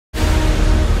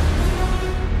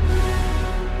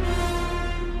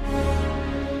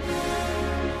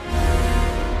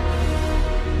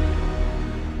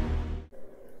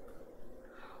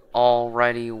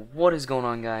Alrighty, what is going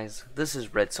on, guys? This is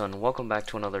Redsun. Welcome back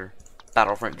to another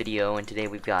Battlefront video, and today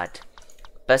we've got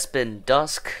Bespin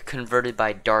Dusk converted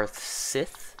by Darth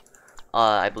Sith.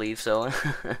 I believe so.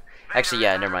 Actually,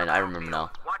 yeah, never mind. I remember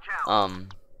now.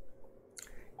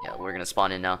 Yeah, we're gonna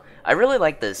spawn in now. I really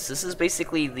like this. This is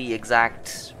basically the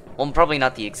exact, well, probably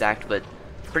not the exact, but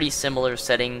pretty similar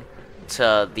setting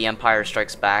to the Empire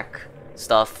Strikes Back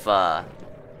stuff.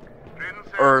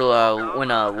 Or when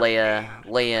Leia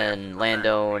and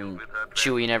Lando and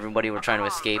Chewie and everybody were trying to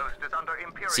escape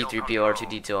C-3PO,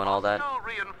 R2-D2 and all that.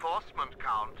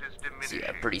 So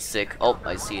yeah, pretty sick. Oh,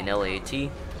 I see an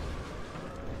LAAT.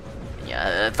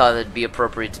 Yeah, I thought it'd be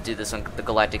appropriate to do this on the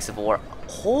Galactic Civil War.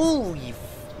 Holy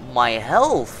my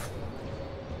health!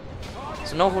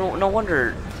 So no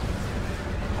wonder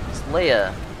it's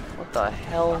Leia. What the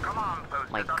hell?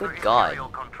 My good God.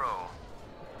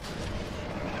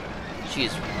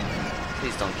 Jeez,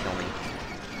 please don't kill me.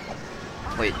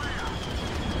 Wait.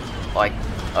 Oh,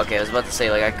 okay, I was about to say,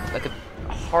 like, I could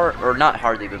not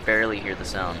hardly, but barely hear the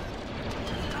sound.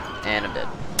 And I'm dead.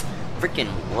 Freaking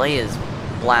Leia's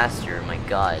blaster, my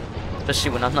God.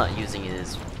 Especially when I'm not using it,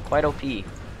 is quite OP. Maybe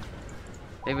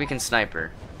we can snipe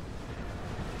her.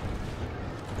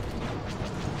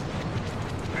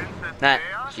 Nah,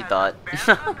 she thought.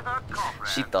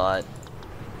 She thought.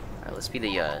 Alright, let's be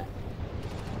the,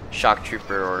 shock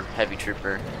trooper or heavy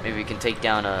trooper. Maybe we can take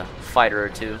down a fighter or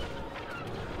two.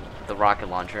 The rocket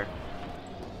launcher.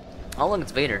 Oh look,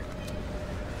 it's Vader.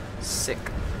 Sick.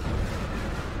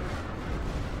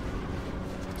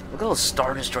 Look at those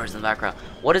Star Destroyers in the background.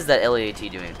 What is that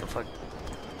LAAT doing? What the fuck?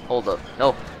 Hold up.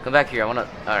 No, come back here. I wanna.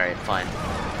 Alright, fine.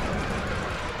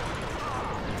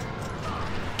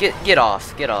 Get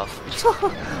off. Get off.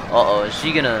 Uh-oh, is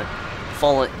she gonna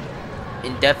fall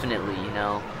indefinitely, you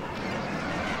know?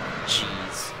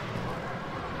 Jeez.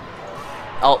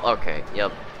 Oh, okay.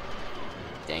 Yep.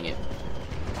 Dang it.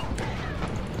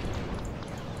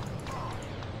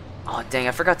 Oh, dang,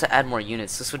 I forgot to add more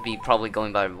units. This would be probably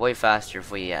going by way faster if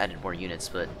we added more units,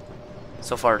 but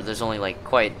so far there's only like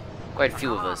quite a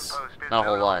few of us. Not a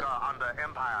whole lot.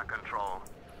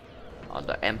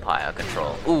 Under Empire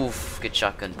control. Oof, good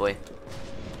shotgun, boy.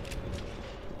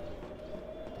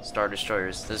 Star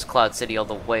Destroyers. There's Cloud City all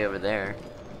the way over there.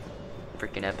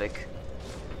 Freaking epic.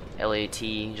 LAT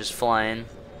just flying.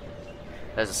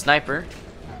 There's a sniper.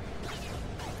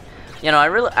 You know,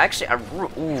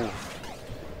 ooh.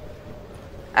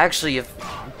 Actually,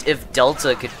 if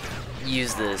Delta could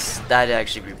use this, that'd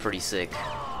actually be pretty sick.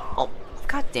 Oh,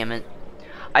 god damn it!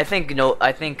 I think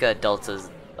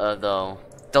Delta's though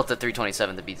Delta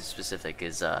 327 to be specific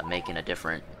is making a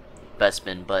different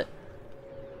Bespin, but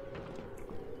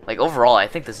like overall, I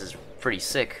think this is pretty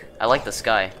sick. I like the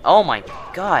sky. Oh my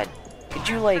God! Could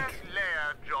you like?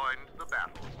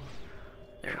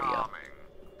 There we go.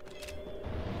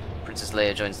 Princess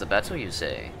Leia joins the battle, you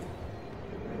say?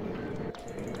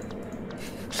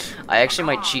 I actually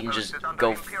might cheat and just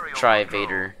go try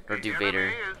Vader, or do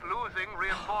Vader.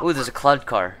 Ooh, there's a cloud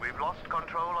car.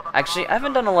 Actually, I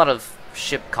haven't done a lot of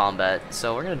ship combat,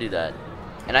 so we're gonna do that.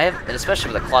 And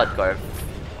especially with a cloud car,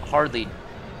 I've hardly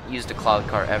used a cloud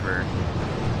car ever.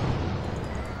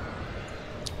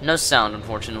 No sound,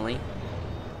 unfortunately.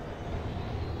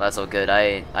 That's all good.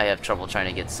 I have trouble trying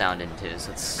to get sound into,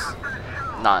 so it's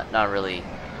not really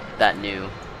that new.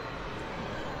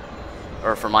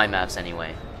 Or for my maps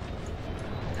anyway.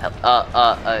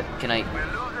 Can I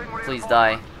please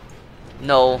die?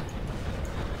 No.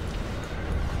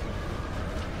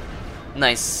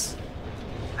 Nice.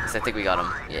 I think we got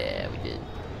him. Yeah, we did.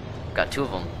 Got two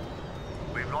of them.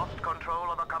 We've lost control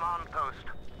of the command post.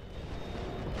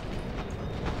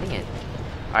 Dang it.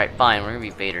 Alright, fine. We're gonna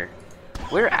be Vader.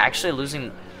 We're actually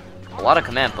losing a lot of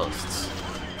command posts.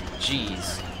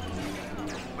 Jeez.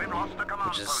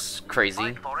 Which is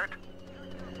crazy.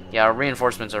 Yeah, our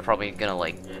reinforcements are probably gonna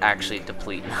like actually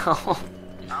deplete now.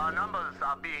 Our numbers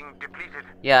are being depleted.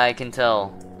 Yeah, I can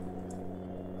tell.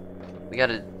 We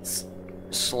gotta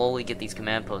slowly get these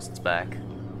command posts back.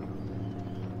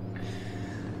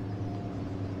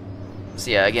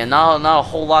 So yeah, again, not a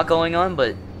whole lot going on,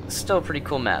 but still a pretty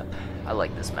cool map. I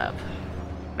like this map.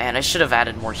 Man, I should have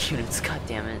added more units. God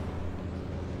damn it.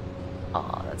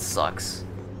 Aw, that sucks.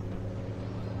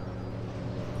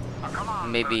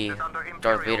 Maybe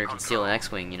Darth Vader can steal an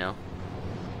X-Wing, you know?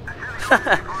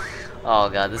 Oh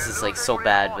god, this is like so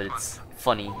bad, but it's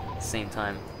funny at the same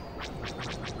time.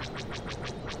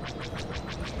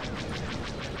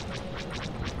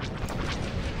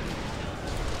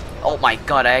 Oh my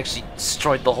god, I actually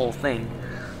destroyed the whole thing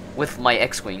with my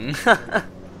X-Wing.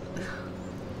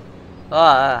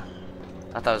 Ah,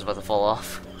 I thought I was about to fall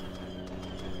off.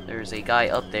 there's a guy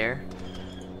up there.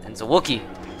 And it's a Wookiee.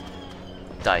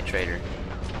 Die, traitor.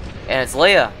 And it's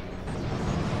Leia.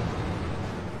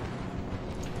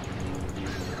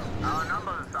 Our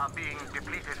numbers are being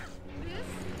depleted.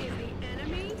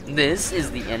 This is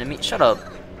the enemy. Shut up.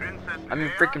 Princess I'm your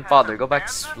Leia freaking father. has Go back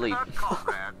to abandoned sleep. her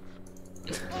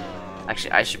comrades.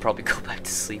 Actually, I should probably go back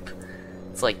to sleep.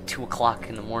 It's like 2 o'clock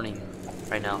in the morning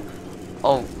right now.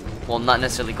 Oh, well, not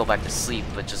necessarily go back to sleep,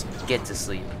 but just get to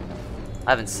sleep. I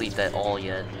haven't slept at all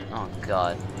yet. Oh,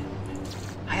 God.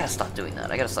 I gotta stop doing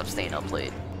that. I gotta stop staying up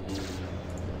late.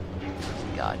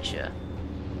 Gotcha.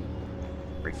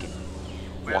 Freaking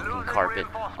walking carpet.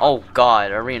 Oh,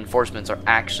 God. Our reinforcements are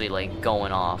actually, like,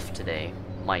 going off today.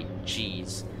 My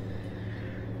jeez.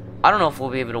 I don't know if we'll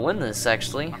be able to win this,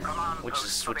 actually. Which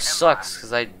sucks,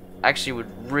 because I actually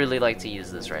would really like to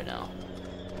use this right now.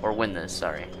 Or win this,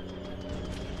 sorry.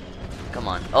 Come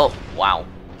on. Oh, wow.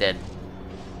 Dead.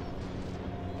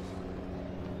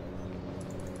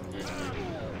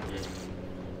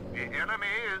 The enemy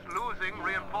is losing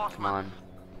reinforcements. Come on.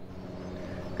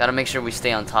 Gotta make sure we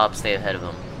stay on top, stay ahead of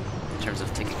them. In terms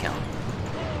of ticket count.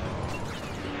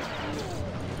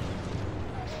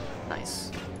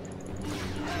 Nice.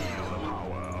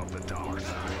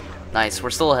 Nice, we're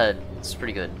still ahead. This is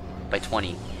pretty good. By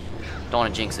 20. Don't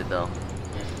want to jinx it though.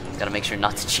 Gotta make sure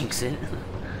not to jinx it.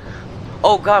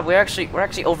 Oh god, we're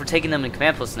actually overtaking them in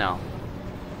command posts now.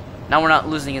 Now we're not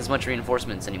losing as much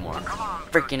reinforcements anymore.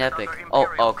 Freaking epic. Oh,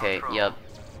 okay, yep.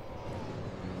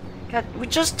 God, we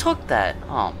just took that.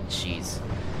 Oh, jeez.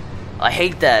 I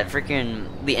hate that freaking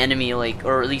the enemy, like,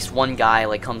 or at least one guy,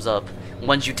 like, comes up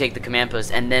once you take the command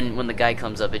post, and then when the guy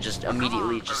comes up, it just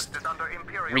immediately just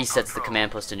resets the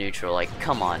command post to neutral. Like,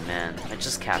 come on, man. I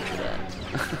just captured that.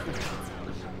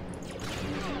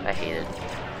 I hate it.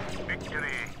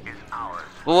 Victory is ours.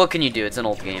 Well, what can you do? It's an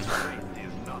old game.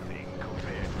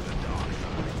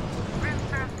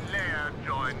 Princess Leia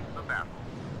joins the battle.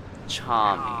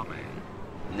 Charming.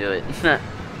 Do it.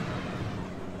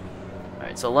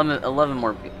 Alright, so 11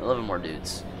 more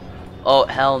dudes. Oh,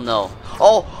 hell no.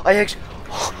 Oh, I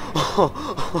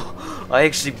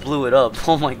actually blew it up.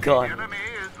 Oh my god. The enemy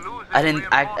is losing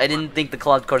I didn't think the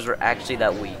cloud cars were actually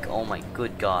that weak. Oh my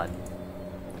good god.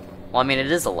 Well, I mean, it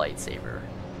is a lightsaber.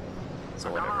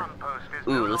 So whatever.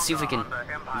 Ooh, let's see if we can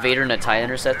Vader and a TIE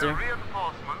Interceptor.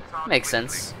 Makes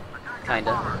sense.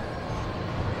 Kinda.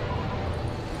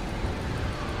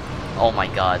 Oh my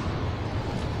god.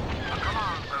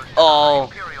 Oh.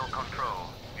 Imperial control.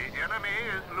 The enemy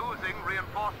is losing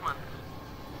reinforcements.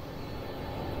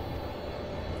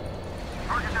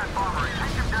 Target that bomber and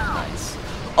take him down. Nice.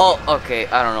 Oh, okay.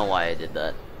 I don't know why I did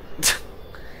that.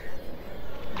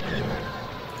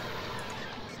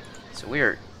 So we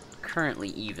are currently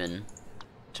even in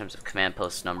terms of command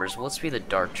post numbers. Well, let's be the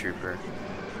Dark Trooper.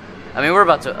 I mean, we're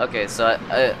about to. Okay, so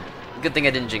good thing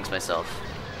I didn't jinx myself.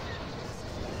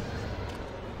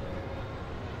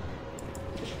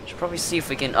 Should probably see if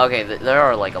we can. Okay, there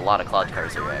are like a lot of cloud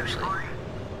cars here actually.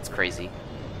 It's crazy.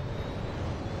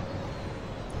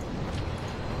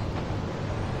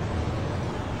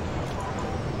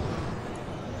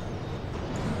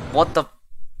 What the?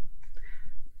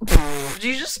 Did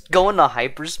you just go into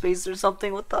hyperspace or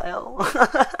something? What the hell?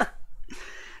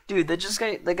 Dude,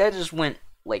 that guy just went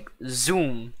like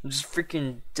zoom, just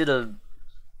freaking did a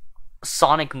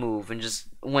Sonic move and just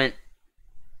went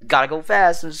gotta go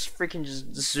fast and just freaking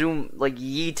just zoom, like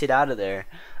yeeted out of there.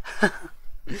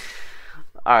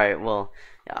 Alright, well,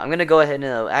 yeah, I'm gonna go ahead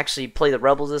and actually play the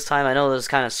Rebels this time. I know this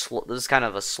is kind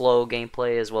of a slow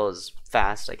gameplay as well as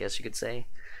fast, I guess you could say.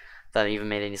 If that even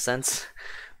made any sense.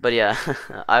 But yeah,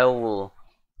 I will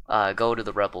go to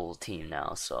the Rebel team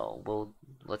now. So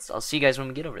I'll see you guys when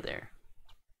we get over there.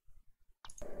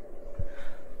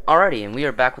 Alrighty, and we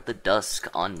are back with the Dusk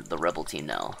on the Rebel team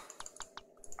now.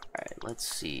 Alright, let's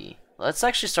see. Let's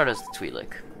actually start as the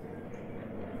Twi'lek.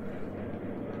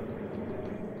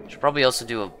 Should probably also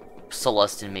do a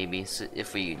Celestin maybe, so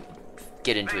if we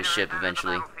get into a ship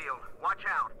eventually. Watch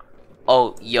out.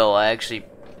 Oh, yo, I actually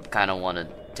kind of want to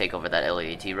take over that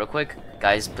LAAT real quick.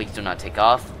 Guys, please do not take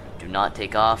off. Do not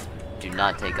take off. Do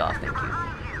not take off, thank you.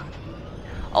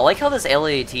 I like how this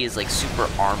LAAT is like super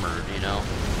armored, you know?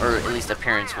 Or at least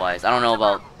appearance-wise. I don't know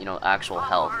about, you know, actual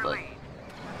health, but...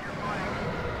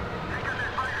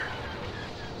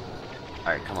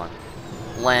 Alright, come on.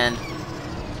 Land.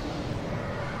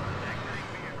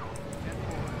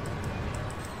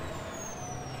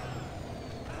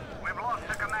 We've lost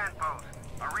the command post.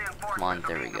 A reinforcement Come on,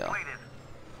 there we being go. depleted.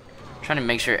 Trying to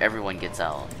make sure everyone gets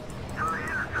out.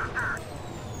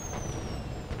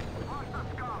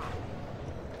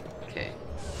 Okay.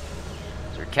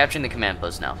 Is there capturing the command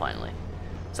post now, finally.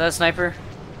 Is that a sniper?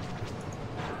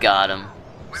 Got him.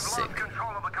 We've Sick. lost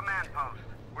control of the command post.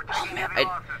 We're Oh taking man, heavy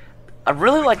losses. I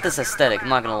really like this aesthetic, I'm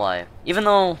not gonna lie. Even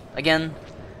though, again,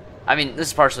 I mean, this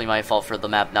is partially my fault for the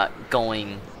map not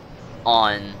going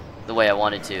on the way I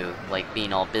wanted to. Like,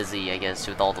 being all busy, I guess,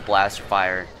 with all the blaster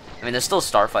fire. I mean, there's still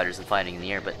starfighters and fighting in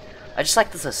the air, but I just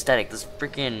like this aesthetic, this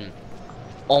freaking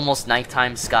almost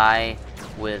nighttime sky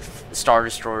with Star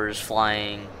Destroyers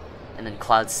flying, and then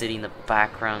Cloud City in the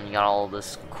background. You got all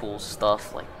this cool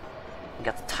stuff, like, you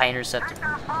got the TIE Interceptor. Take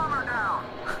that bomber down.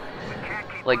 We can't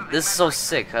keep Like, losing this is so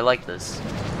sick, I like this.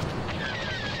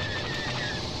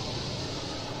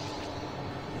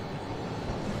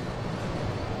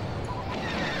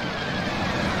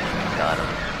 Got him.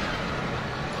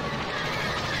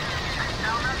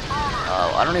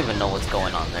 Oh, I don't even know what's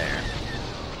going on there.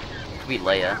 Could be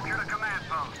Leia. Capture the command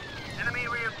post. Enemy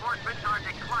reinforcements are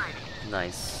declining.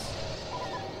 Nice.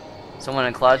 Someone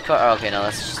in cloud car? Oh, okay, no,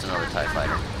 that's just another TIE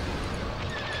fighter.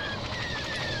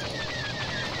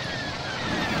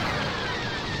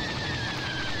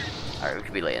 Alright, we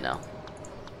could be Leia now.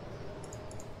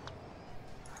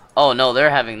 Oh no,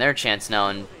 they're having their chance now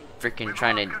and freaking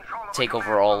trying to take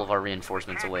over all of our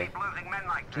reinforcements away.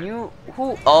 Can you...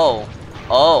 who? Oh.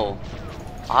 Oh.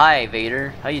 Hi, Vader.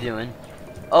 How you doing?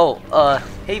 Oh,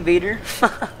 hey, Vader.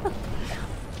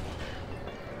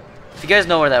 If you guys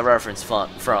know where that reference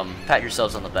from, pat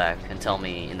yourselves on the back and tell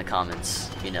me in the comments,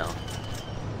 you know.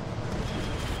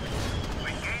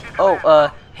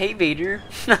 Oh, hey, Vader.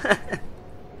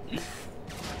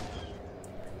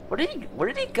 Where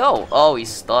did he go? Oh, he's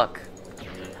stuck.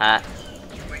 Ha.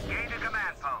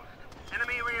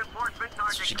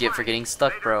 That's what you get for getting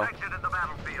stuck, bro.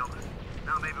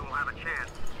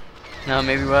 No,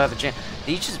 maybe we'll have a chance.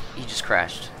 He just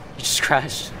crashed. He just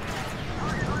crashed.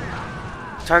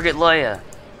 Target Leia.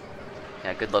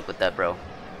 Yeah, good luck with that, bro.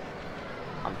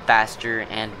 I'm faster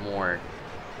and more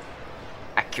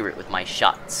accurate with my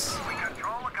shots.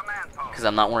 Because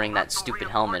I'm not wearing that stupid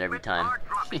helmet every time.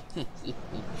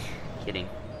 Kidding.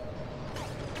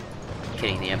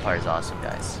 Kidding, the Empire's awesome,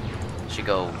 guys. Should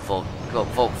go vote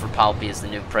for Palpy as the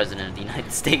new president of the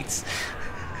United States.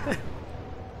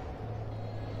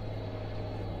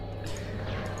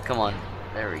 Come on,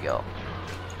 there we go.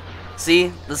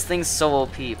 See, this thing's so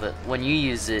OP, but when you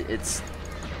use it, it's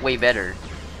way better.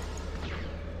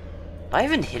 Am I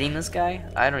even hitting this guy?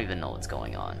 I don't even know what's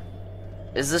going on.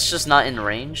 Is this just not in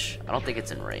range? I don't think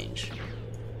it's in range.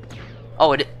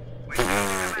 Oh, it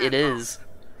is.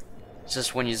 It's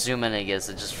just when you zoom in, I guess,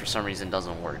 it just for some reason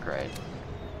doesn't work right.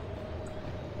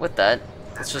 With that,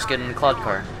 let's just get in the cloud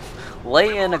car.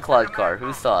 Lay in a cloud car.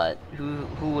 Who thought? Who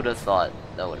would have thought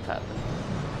that would have happened?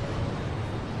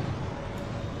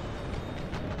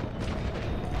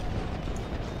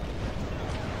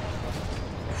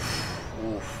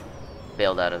 Oof.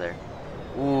 Bailed out of there.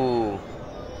 Ooh.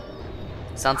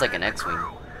 Sounds like an X-Wing.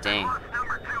 Dang.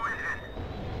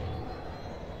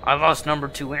 I lost number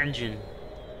 2 engine.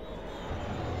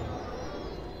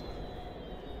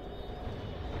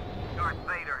 Darth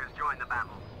Vader has joined the battle.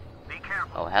 Be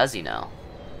careful. Oh, has he now?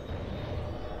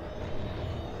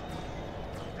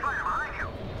 Fire behind you.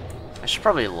 I should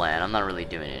probably land. I'm not really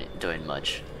doing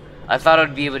much. I thought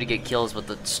I'd be able to get kills, but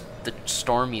the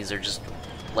Stormies are just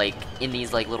like in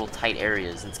these like little tight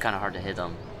areas. And it's kind of hard to hit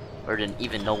them, or to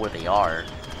even know where they are.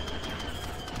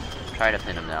 Try to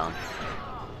pin them down.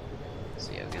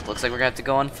 See, okay, it looks like we're gonna have to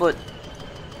go on foot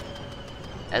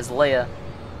as Leia.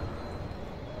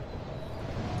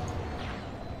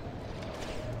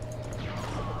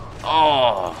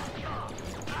 Oh,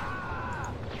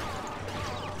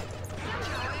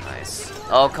 nice.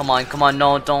 Oh, come on,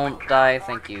 no, don't die.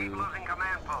 Thank you.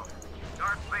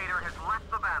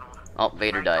 Oh,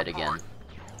 Vader died again.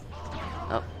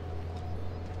 Oh.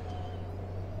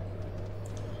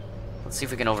 Let's see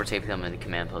if we can overtake them in the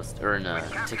command post, or in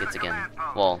tickets again.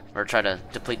 Well, or try to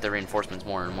deplete the reinforcements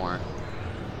more and more.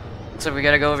 So we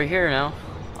gotta go over here now.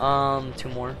 2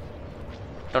 more.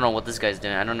 Don't know what this guy's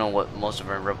doing. I don't know what most of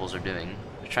our rebels are doing.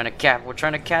 We're trying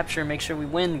to capture and make sure we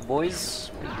win, boys.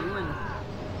 What are you doing?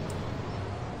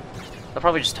 They're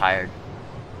probably just tired.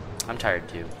 I'm tired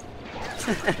too.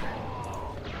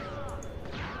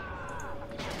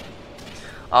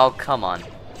 Oh, come on.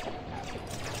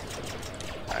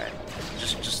 Alright.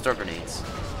 Just throw grenades.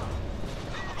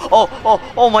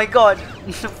 Oh my god!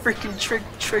 Freaking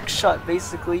trick shot,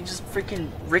 basically. Just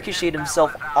freaking ricocheted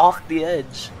himself off the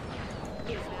edge.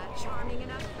 Is that charming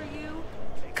enough for you?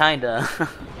 Kinda.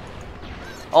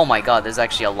 Oh my god, there's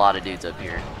actually a lot of dudes up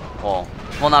here. Well,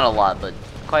 not a lot, but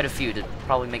quite a few to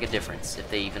probably make a difference if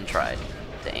they even tried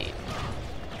to aim.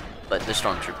 but they're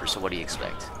stormtroopers, so what do you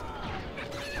expect?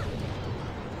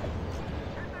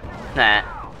 Nah.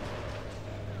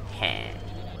 Heh.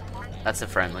 That's a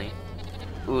friendly.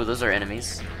 Ooh, those are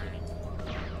enemies.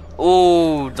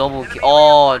 Ooh, double kill.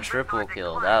 Oh, triple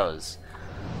kill. That was...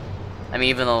 I mean,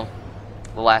 even though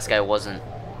the last guy wasn't...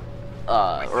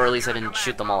 or at least I didn't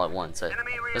shoot them all at once. It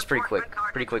was pretty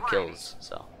quick kills,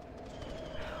 so...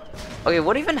 Okay,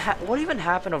 what even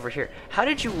happened over here? How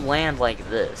did you land like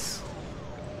this?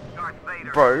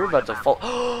 Bro, you're about to fall.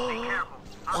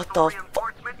 What the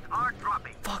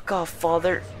fuck off,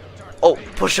 father. Oh,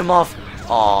 push him off.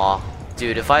 Aw,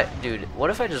 dude, what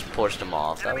if I just pushed him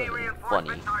off? That would be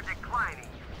funny.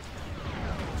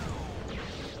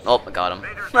 Oh, I got him.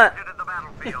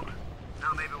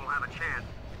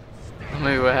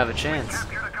 Maybe we'll have a chance.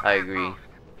 I agree.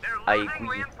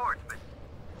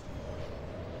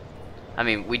 I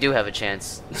mean, we do have a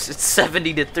chance. It's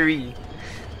 70-3.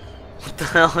 What the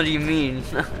hell do you mean?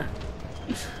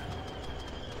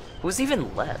 Who's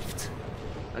even left?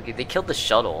 Okay, they killed the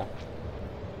shuttle.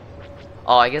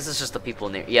 Oh, I guess it's just the people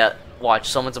near. Yeah, watch.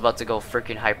 Someone's about to go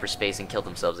freaking hyperspace and kill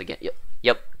themselves again.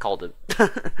 Yep, called it.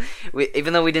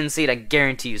 Even though we didn't see it, I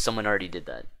guarantee you someone already did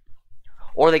that.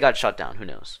 Or they got shot down. Who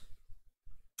knows?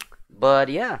 But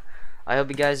yeah, I hope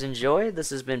you guys enjoyed. This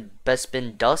has been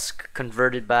Bespin Dusk,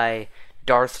 converted by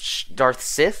Darth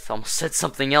Sith. Almost said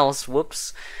something else.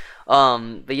 Whoops.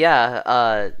 But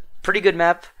yeah, pretty good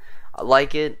map. I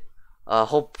like it.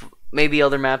 Hope maybe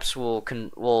other maps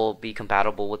will be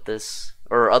compatible with this,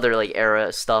 or other like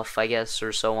era stuff, I guess,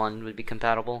 or so on would be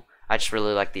compatible. I just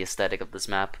really like the aesthetic of this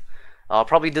map. I'll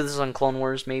probably do this on Clone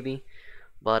Wars maybe.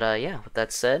 But yeah, with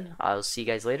that said, I'll see you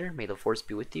guys later. May the Force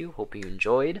be with you. Hope you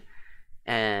enjoyed,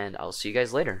 and I'll see you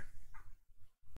guys later.